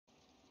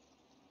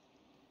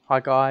Hi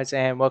guys,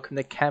 and welcome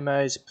to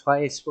Camo's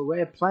place where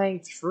we're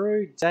playing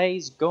through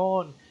Days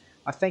Gone.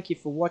 I thank you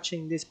for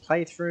watching this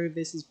playthrough.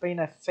 This has been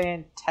a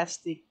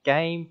fantastic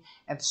game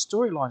and the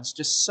storyline's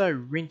just so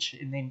rich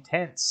and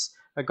intense.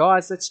 But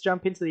guys, let's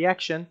jump into the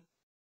action.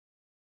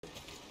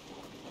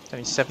 It's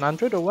only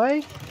 700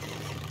 away.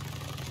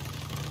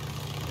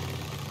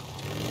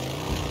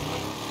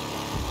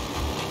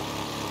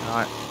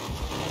 Alright.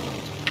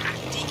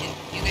 Deacon,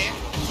 you there?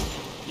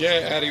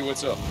 Yeah, Addie,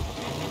 what's up?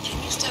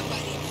 Can you stop by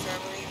the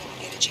infirmary when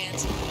you get a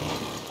chance?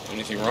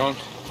 Anything wrong?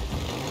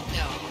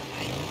 No,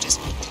 I just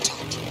need to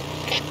talk to you.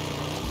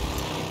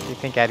 Do you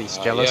think Addie's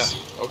jealous?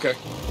 Yeah, okay.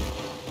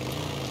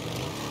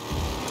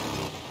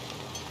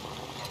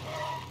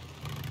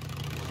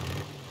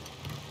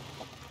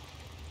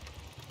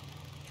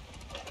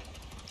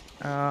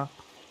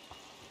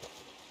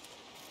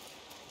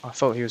 I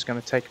thought he was going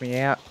to take me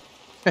out.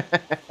 You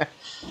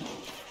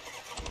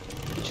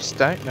just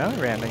don't know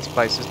around these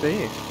places, do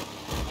you?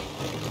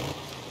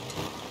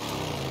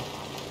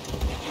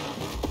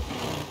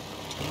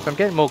 So I'm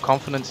getting more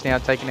confidence now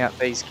taking out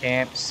these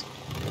camps.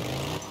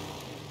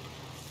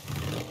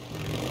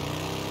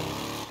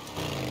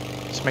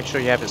 Just make sure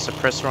you have a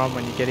suppressor on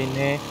when you get in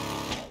there.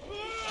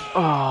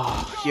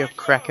 Oh, you're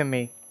cracking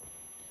me.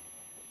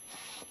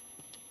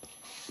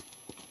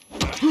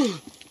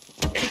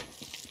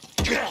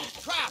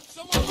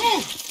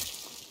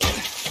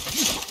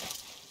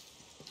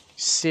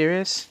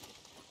 Serious?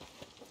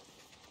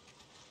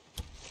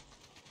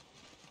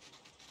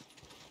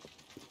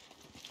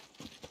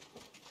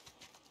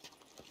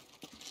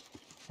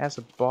 How's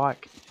a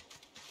bike?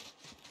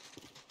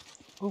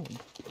 Ooh.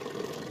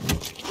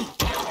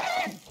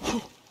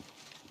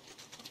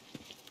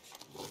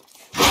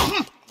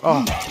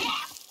 Oh.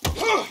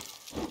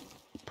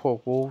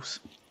 Poor wolves.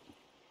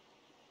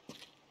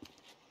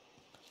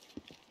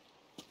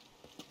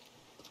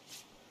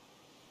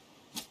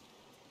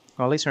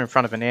 Well, at least we're in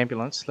front of an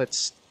ambulance.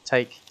 Let's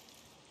take...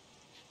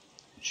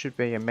 Should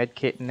be a med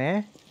kit in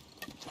there.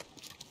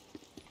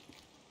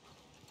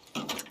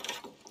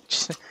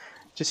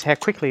 Just how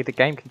quickly the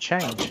game can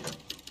change.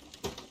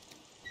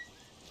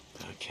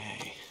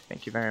 Okay.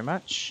 Thank you very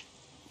much.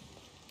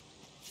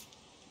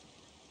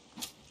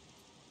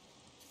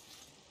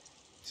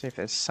 See if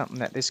there's something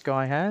that this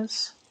guy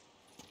has.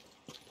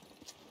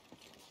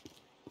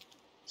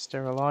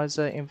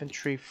 Sterilizer,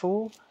 inventory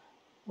full.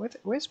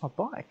 Where's my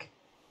bike?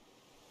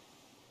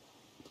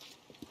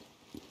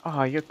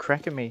 Oh, you're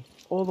cracking me.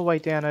 All the way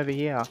down over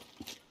here.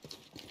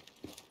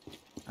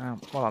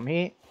 While I'm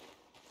here,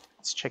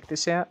 let's check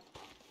this out.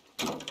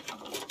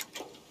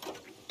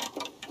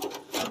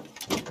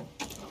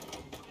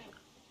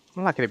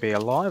 I'm lucky to be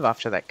alive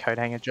after that coat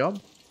hanger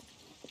job.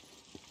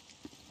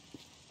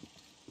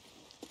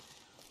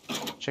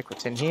 Check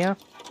what's in here.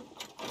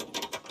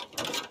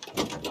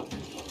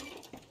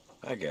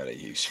 I got a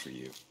use for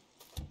you.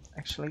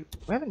 Actually,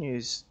 we haven't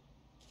used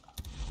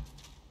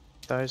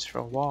those for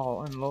a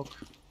while, and look.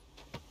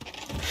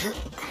 I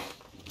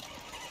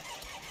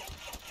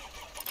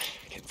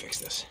can fix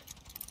this.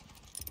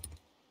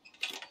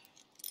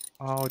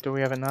 Oh, do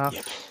we have enough?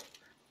 Yep.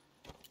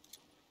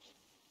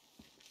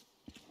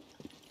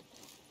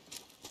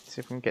 See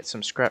if we can get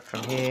some scrap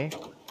from here.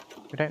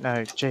 We don't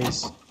know,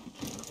 jeez.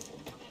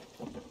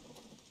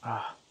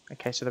 Ah,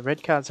 okay, so the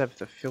red cards have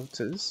the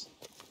filters.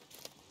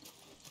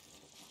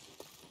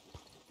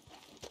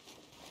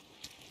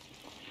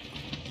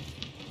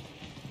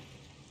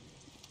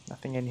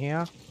 Nothing in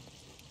here.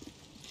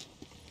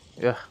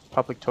 Ugh,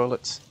 public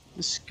toilets.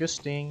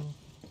 Disgusting.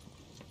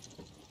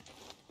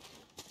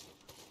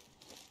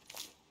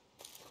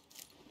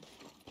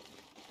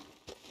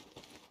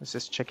 Let's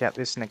just check out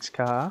this next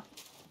car.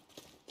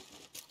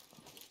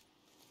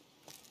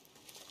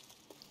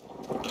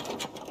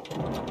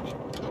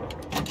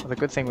 Well, the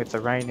good thing with the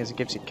rain is it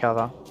gives you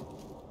cover.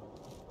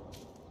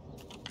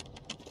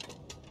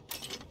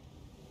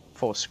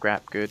 For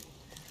scrap, good.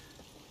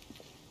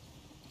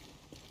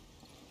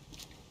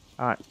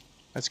 Alright,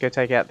 let's go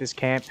take out this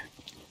camp.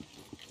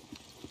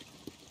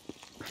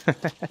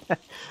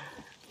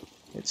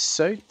 It's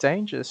so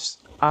dangerous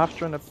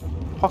after an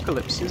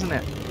apocalypse, isn't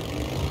it?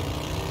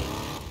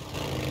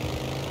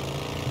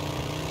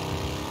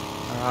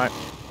 Alright.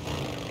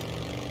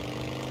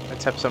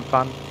 Let's have some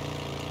fun.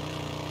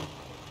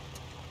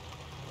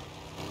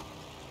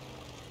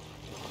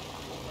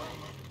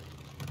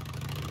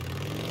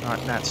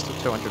 Alright, no, it's still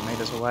 200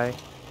 meters away.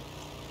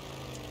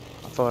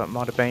 I thought it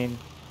might have been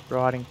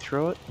riding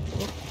through it.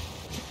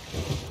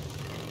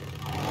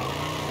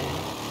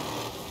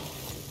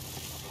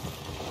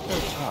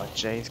 Oh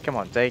jeez, come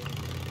on Deke.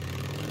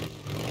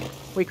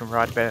 We can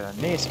ride better than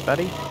this,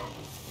 buddy.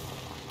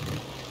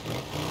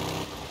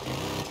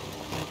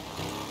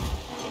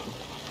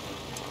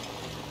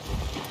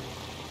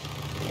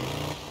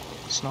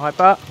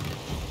 Sniper.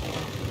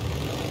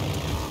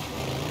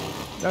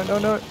 No, no,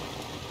 no.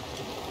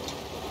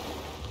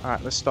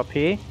 Alright, let's stop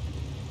here.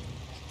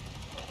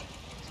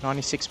 It's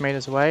 96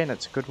 meters away and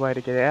it's a good way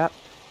to get out.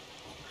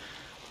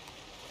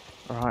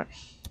 Alright.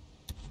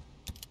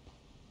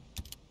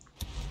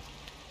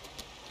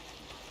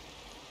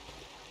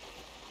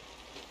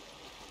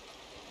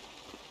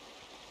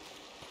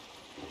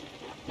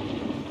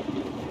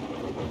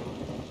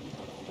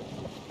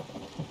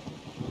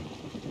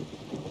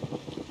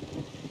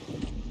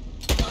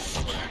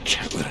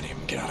 Can't let any of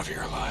them get out of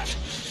here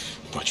alive.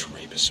 Bunch of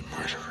rapists and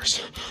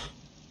murderers.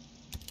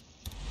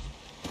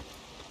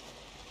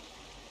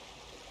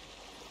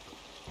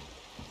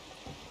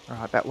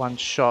 Alright, that one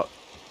shot.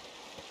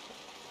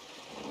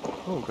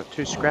 Oh, got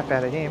 2 scrap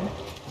out of him.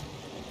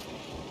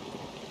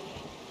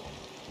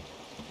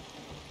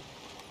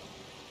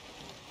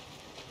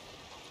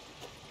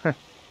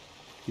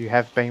 You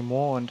have been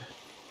warned.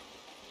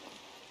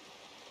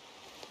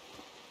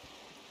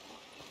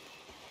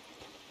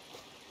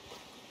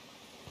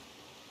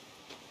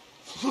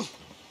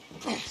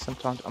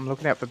 Sometimes I'm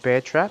looking out for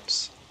bear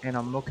traps, and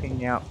I'm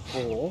looking out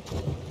for...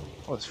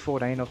 Oh, there's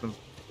 14 of them.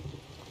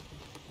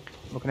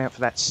 Looking out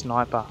for that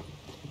sniper.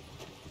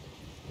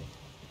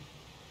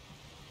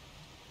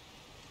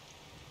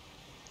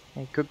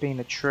 He could be in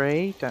a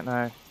tree, don't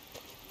know.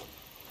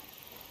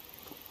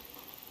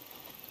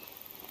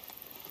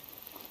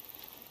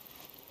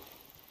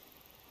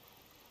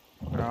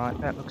 Alright,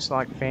 that looks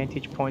like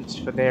vantage points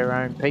for their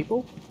own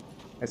people.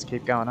 Let's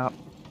keep going up.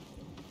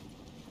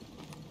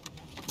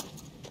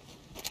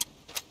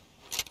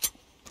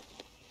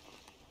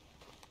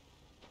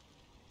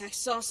 I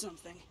saw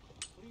something.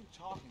 What are you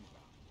talking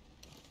about?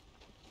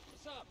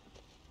 What's up?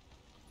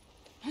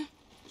 Huh?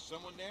 Is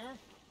someone there?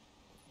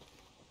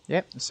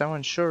 Yep,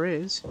 someone sure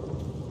is.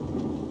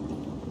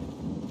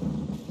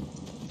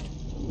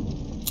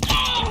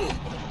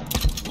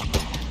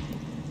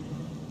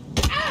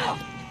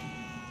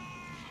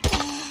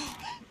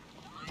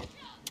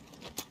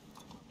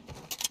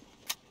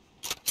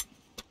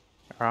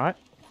 Alright.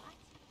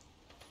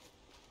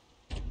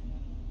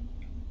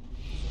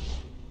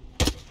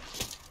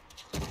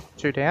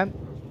 Two down.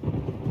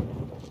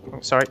 Oh,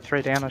 sorry,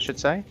 3 down I should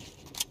say.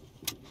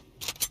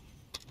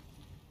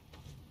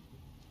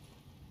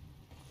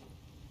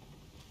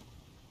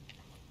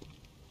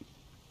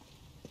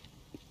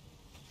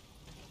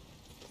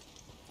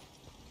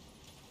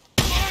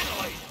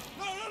 Finally!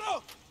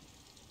 No!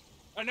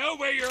 I know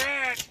where you're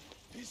at!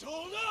 He's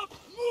holed up!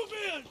 Move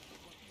in!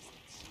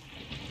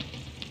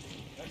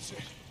 That's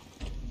it.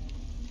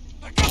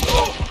 I got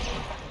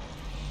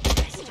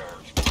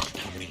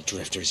How many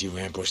drifters you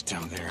ambushed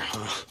down there,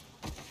 huh?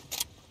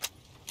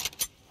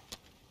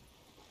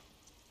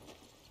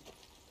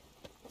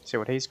 See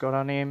what he's got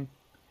on him.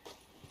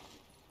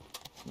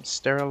 Some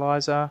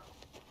sterilizer.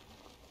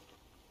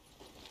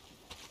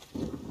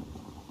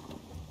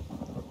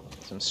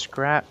 Some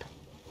scrap.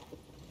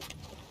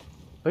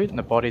 Loot and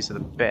the bodies are the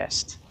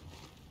best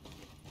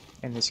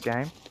in this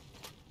game.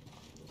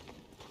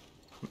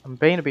 I'm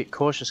being a bit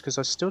cautious because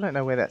I still don't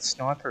know where that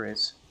sniper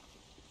is.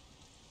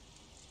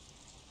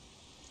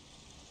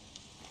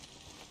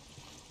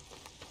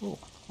 Ooh,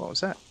 what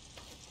was that?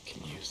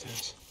 Can you use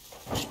this?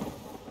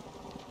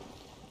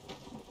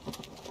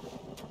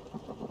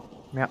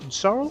 Mountain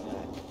sorrel?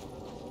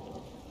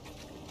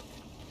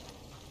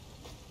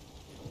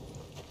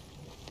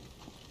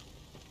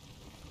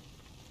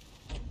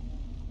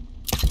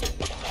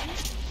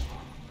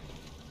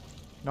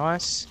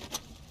 Nice.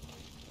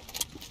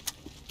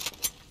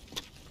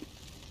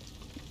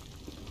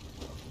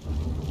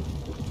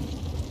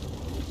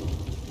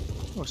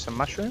 Oh, some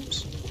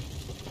mushrooms.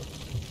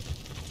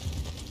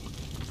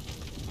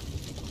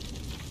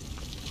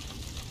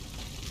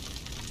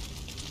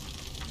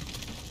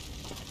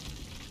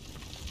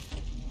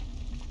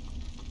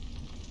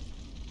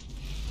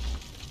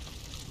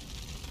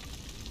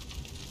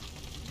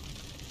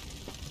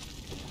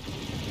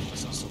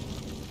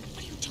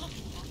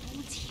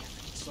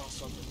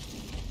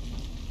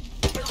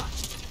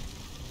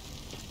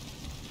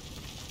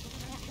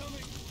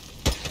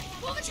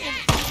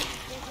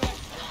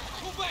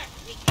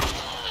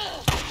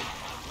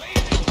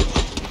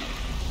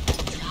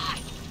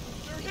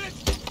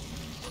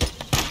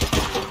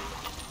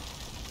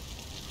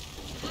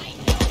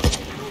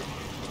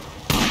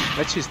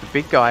 Let's use the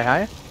big guy,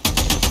 hey?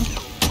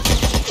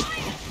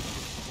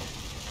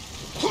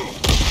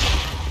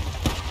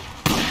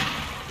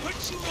 What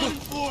you running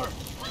for?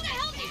 What the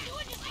hell are you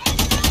doing?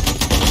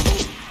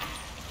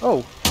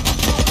 Oh.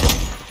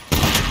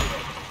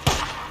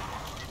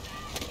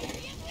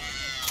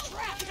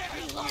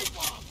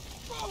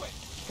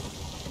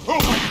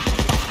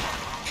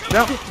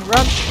 No,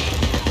 run!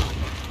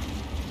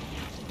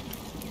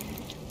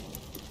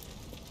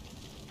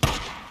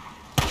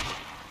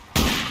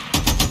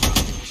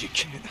 You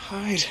can't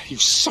hide, you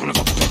son of a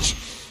bitch!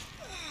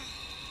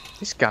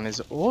 This gun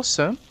is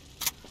awesome.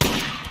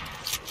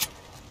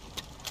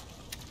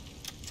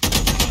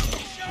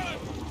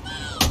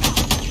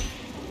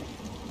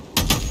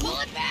 Pull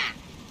it back!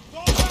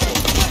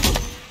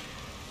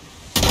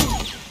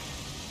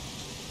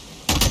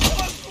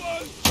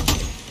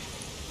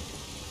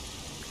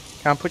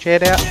 Can't put your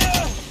head out.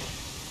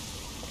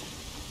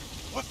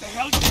 What the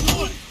hell you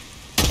doing?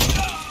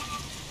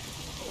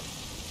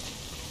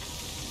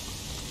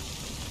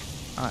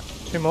 Alright,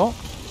 2 more.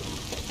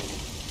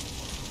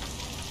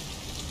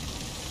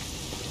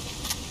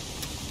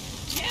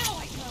 Now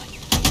I got you.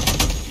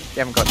 You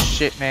haven't got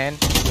shit, man.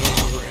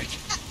 Alright,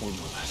 one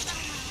more left.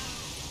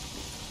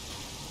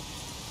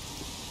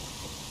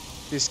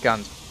 This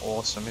gun's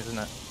awesome, isn't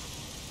it?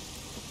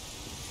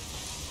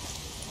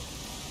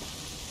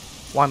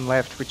 One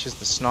left, which is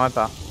the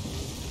sniper.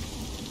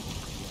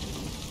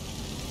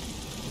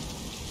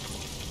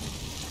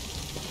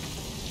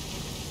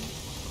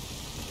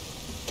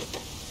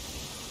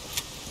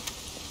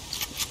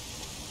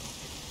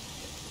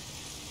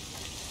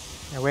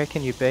 Now where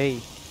can you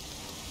be?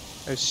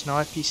 Oh,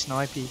 snipey,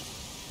 snipey.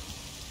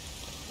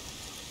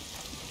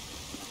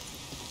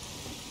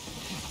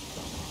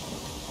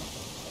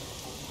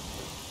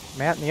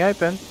 I'm out in the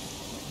open.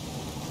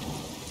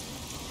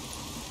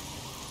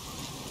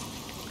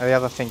 Oh, the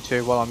other thing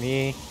too, while I'm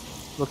here,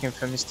 looking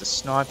for Mr.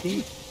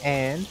 Snipey,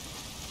 and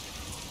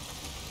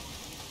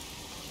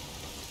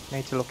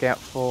need to look out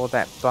for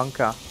that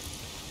bunker.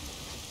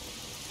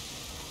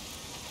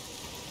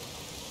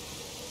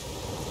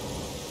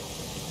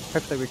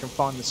 Hopefully we can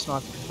find the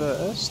sniper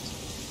first.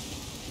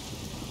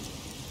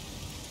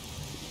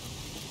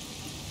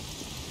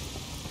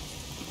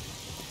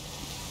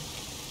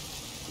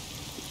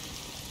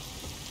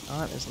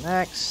 Alright, there's an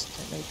axe.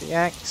 Don't need the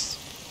axe.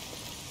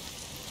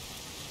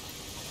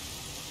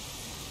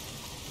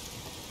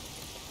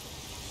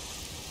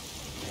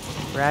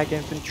 Frag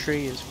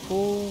infantry is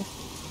full.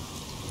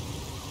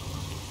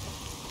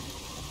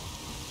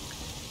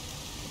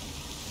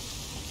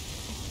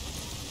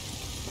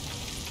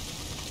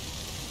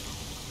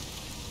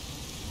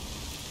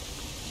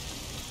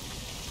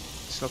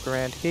 Let's look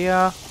around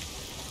here.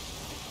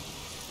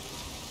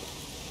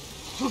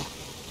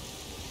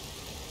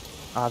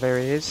 Ah, there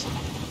he is.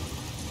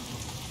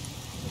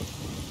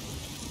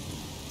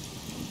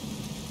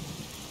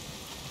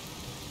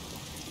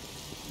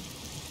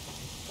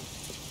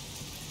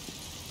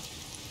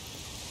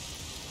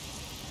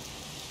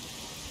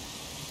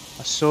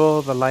 I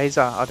saw the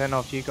laser. I don't know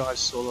if you guys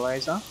saw the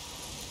laser.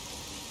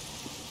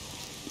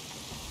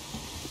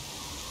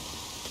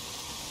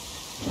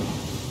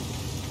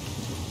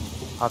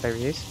 Oh, there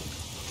he is.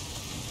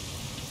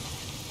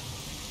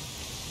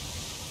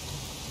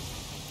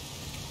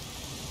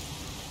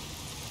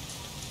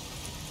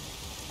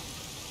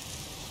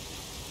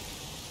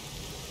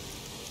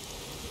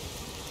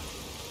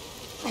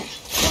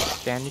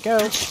 Down you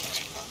go.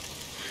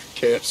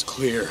 Cab's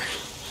clear.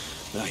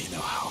 Now you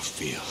know how it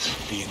feels,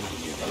 being on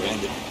the other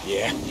end of it.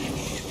 Yeah?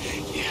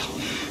 Yeah.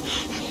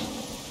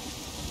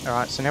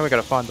 Alright, so now we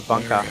gotta find the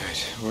bunker.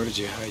 Alright, where did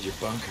you hide your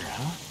bunker,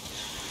 huh?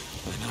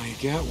 I know you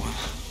got one.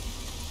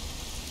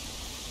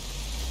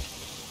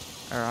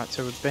 Alright,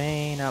 so we've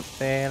been up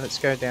there. Let's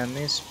go down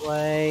this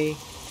way.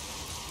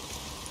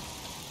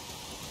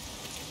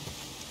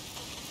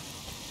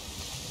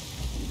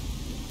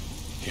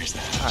 Here's the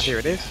hatch. Ah, here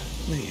it is.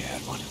 Knew you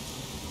had one.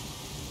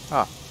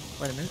 Ah,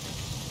 wait a minute.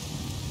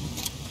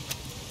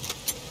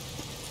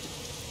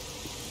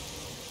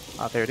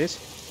 Ah, there it is.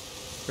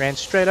 Ran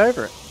straight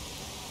over it.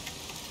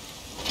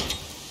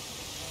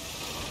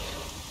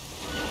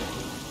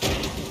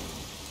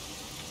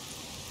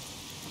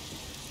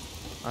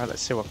 Alright,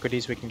 let's see what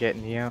goodies we can get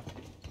in here.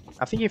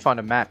 I think you find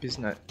a map,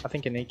 isn't it? I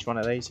think in each one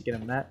of these you get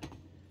a map.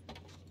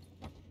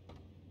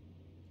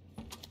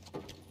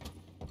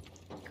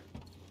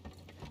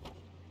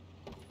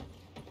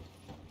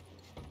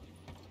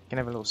 You can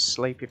have a little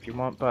sleep if you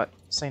want, but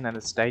seeing that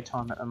it's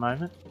daytime at the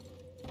moment.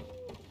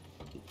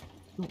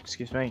 Ooh,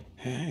 excuse me.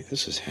 Hey,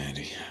 this is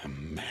handy. A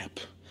map.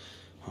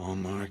 All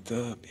marked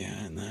up.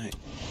 Yeah, nice.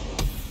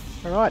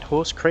 Alright,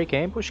 Horse Creek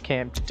ambush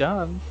camp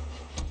done.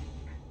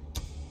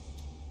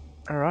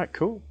 Alright,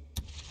 cool.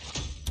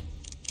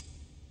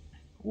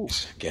 Ooh.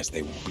 Guess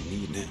they won't be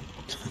needing it.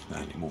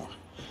 Not anymore.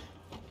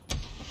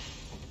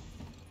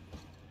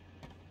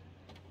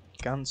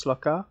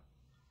 Gunslocker.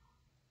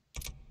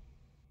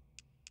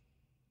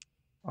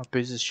 Oh,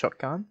 Boozer's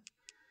shotgun.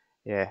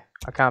 Yeah,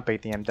 I can't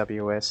beat the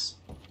MWS.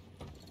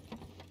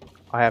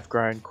 I have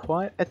grown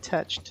quite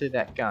attached to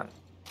that gun.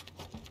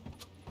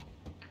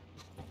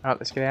 Alright,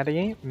 let's get out of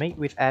here. Meet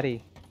with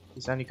Addy.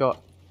 He's only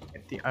got...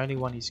 the only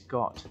one he's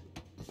got.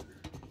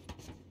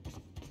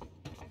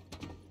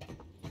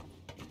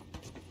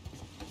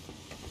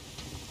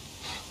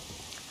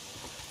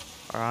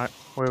 Alright,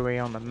 where are we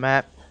on the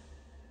map?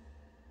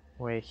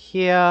 We're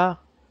here.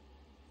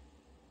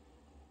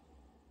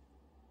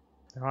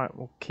 Alright,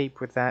 we'll keep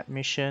with that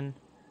mission.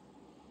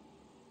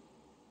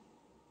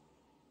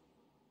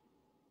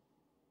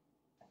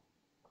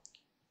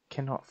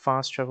 Cannot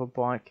fast travel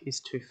bike is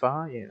too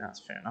far. Yeah, that's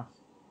fair enough.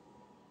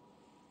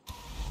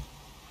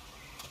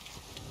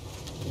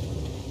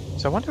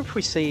 So I wonder if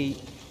we see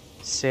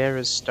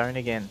Sarah's stone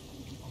again.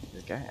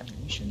 There we go,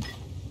 ammunition.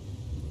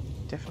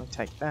 Definitely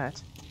take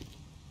that.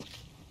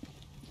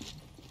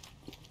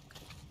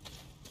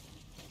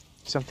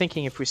 So I'm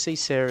thinking if we see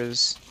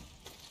Sarah's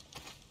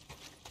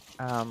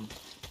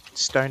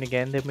stone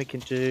again, then we can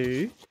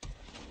do,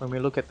 when we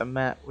look at the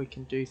map, we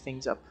can do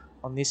things up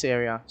on this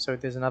area. So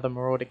there's another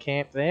Marauder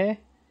camp there,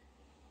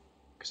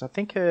 because I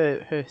think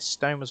her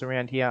stone was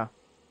around here,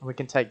 and we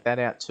can take that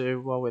out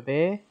too while we're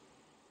there.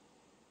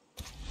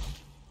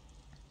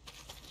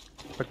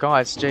 But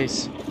guys,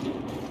 jeez,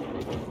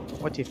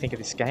 What do you think of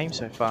this game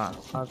so far?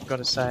 I've got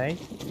to say,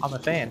 I'm a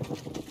fan.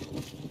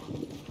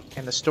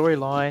 And the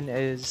storyline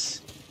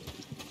is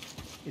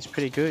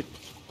pretty good.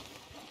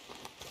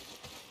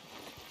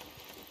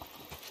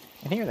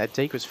 And hearing that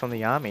Deke was from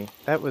the army,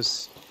 that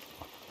was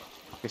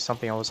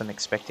something I wasn't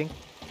expecting.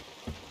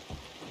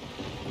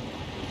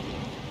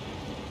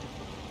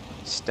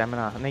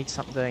 Stamina. I need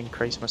something to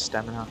increase my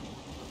stamina.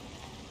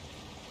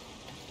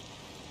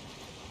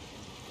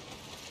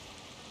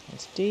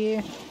 There's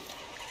deer.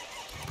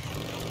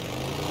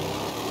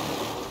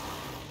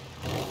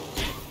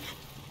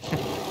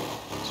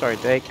 Sorry,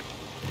 Deke.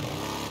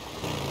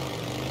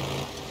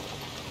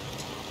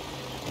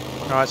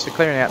 Alright, so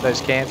clearing out those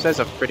camps, those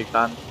are pretty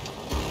fun.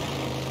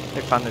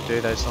 They're fun to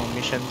do, those little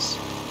missions.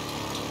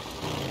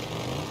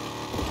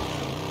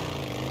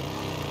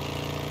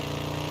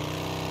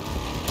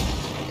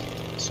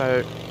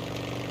 So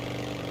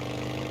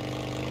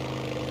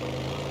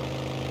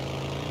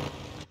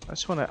I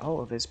just want to...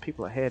 Oh, there's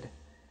people ahead.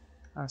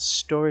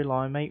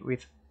 Storyline, meet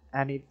with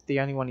Addy, the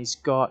only one he's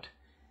got.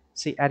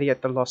 See Addy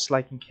at the Lost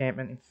Lake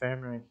Encampment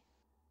Infirmary.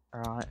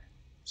 Alright,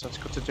 so it's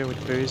got to do with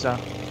Boozer.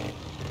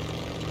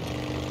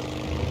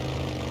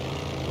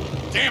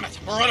 Damn it!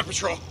 We're on a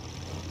patrol!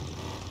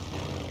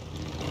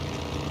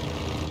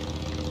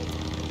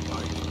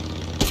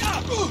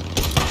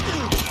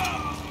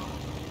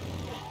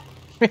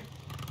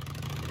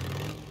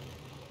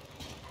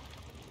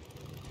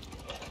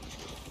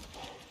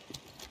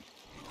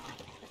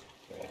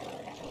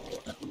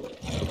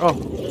 Oh!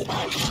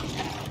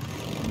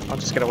 I'll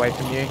just get away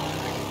from you.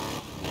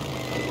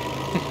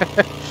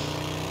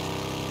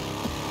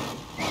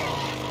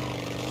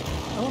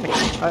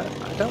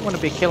 I don't want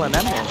to be killing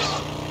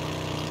animals.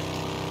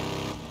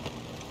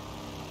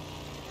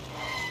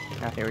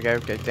 Now here we go,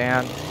 go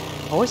down.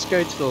 I always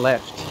go to the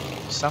left.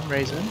 For some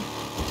reason.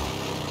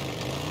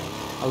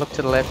 I look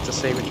to the left to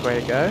see which way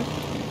to go.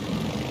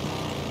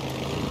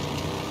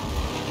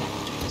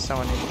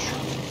 Someone in...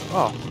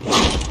 Oh.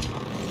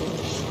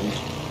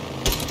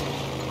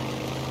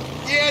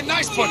 Yeah,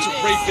 nice bunch of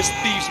rapists,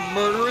 thieves,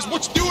 murderers.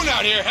 What you doing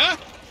out here, huh?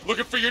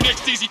 Looking for your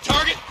next easy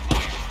target?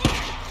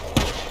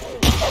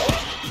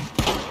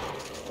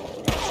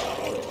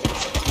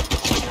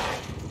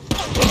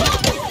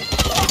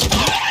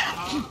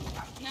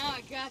 Now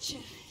I gotcha,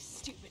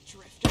 stupid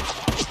drifter.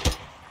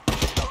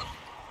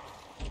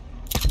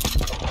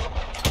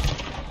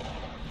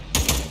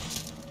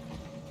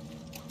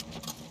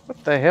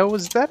 What the hell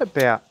was that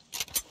about?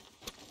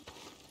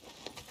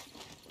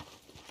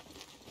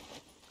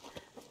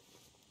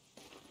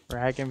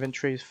 Rag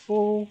inventory is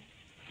full.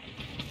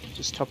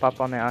 Just top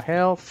up on our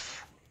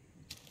health.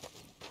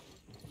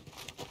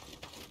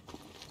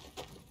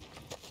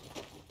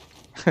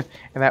 And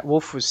that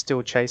wolf was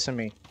still chasing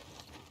me.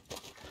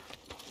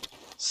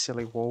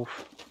 Silly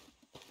wolf.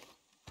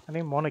 I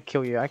didn't want to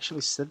kill you. I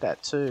actually said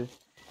that too.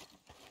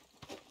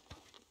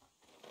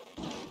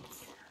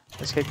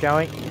 Let's keep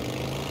going.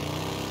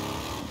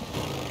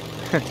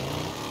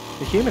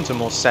 The humans are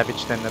more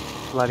savage than the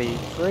bloody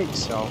freaks,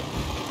 so...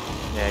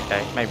 Yeah,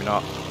 okay, maybe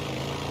not.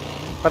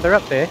 But they're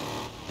up there.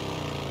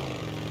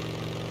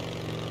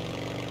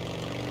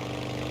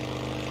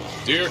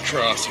 Dear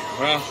crossing.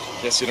 Well,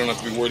 guess you don't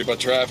have to be worried about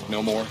traffic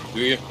no more, do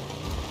you?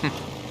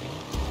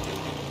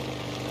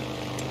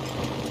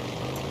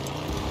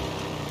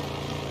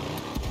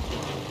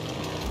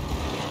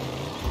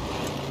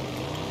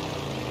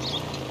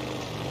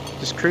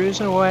 Just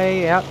cruising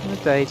away out in the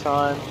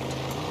daytime.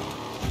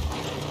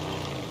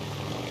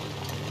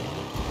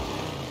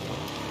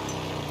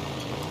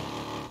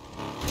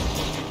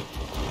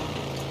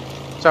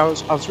 So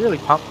I was really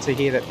pumped to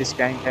hear that this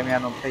game came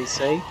out on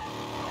PC.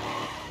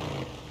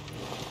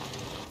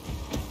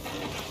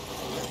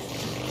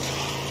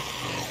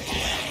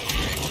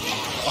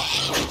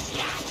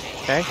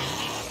 Okay.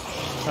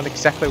 Not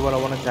exactly what I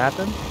wanted to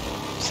happen.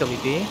 Silly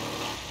deer.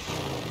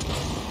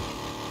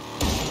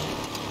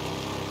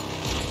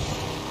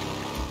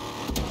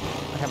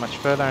 How much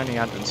further? Only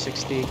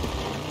 160.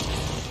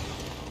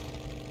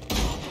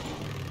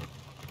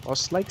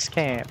 Lost Lakes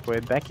Camp. We're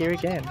back here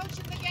again.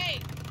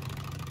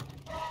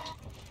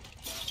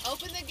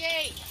 Open the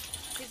gate.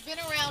 He's been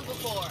around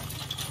before.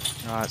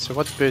 Alright, so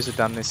what's Boozer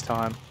done this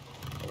time?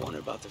 I wonder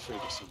about the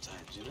freakers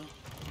sometimes, you know?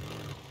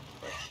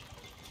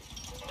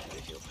 They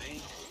feel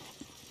pain.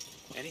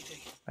 Anything.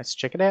 Let's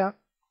check it out.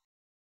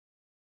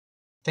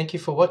 Thank you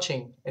for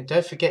watching, and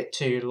don't forget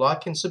to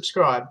like and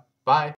subscribe. Bye.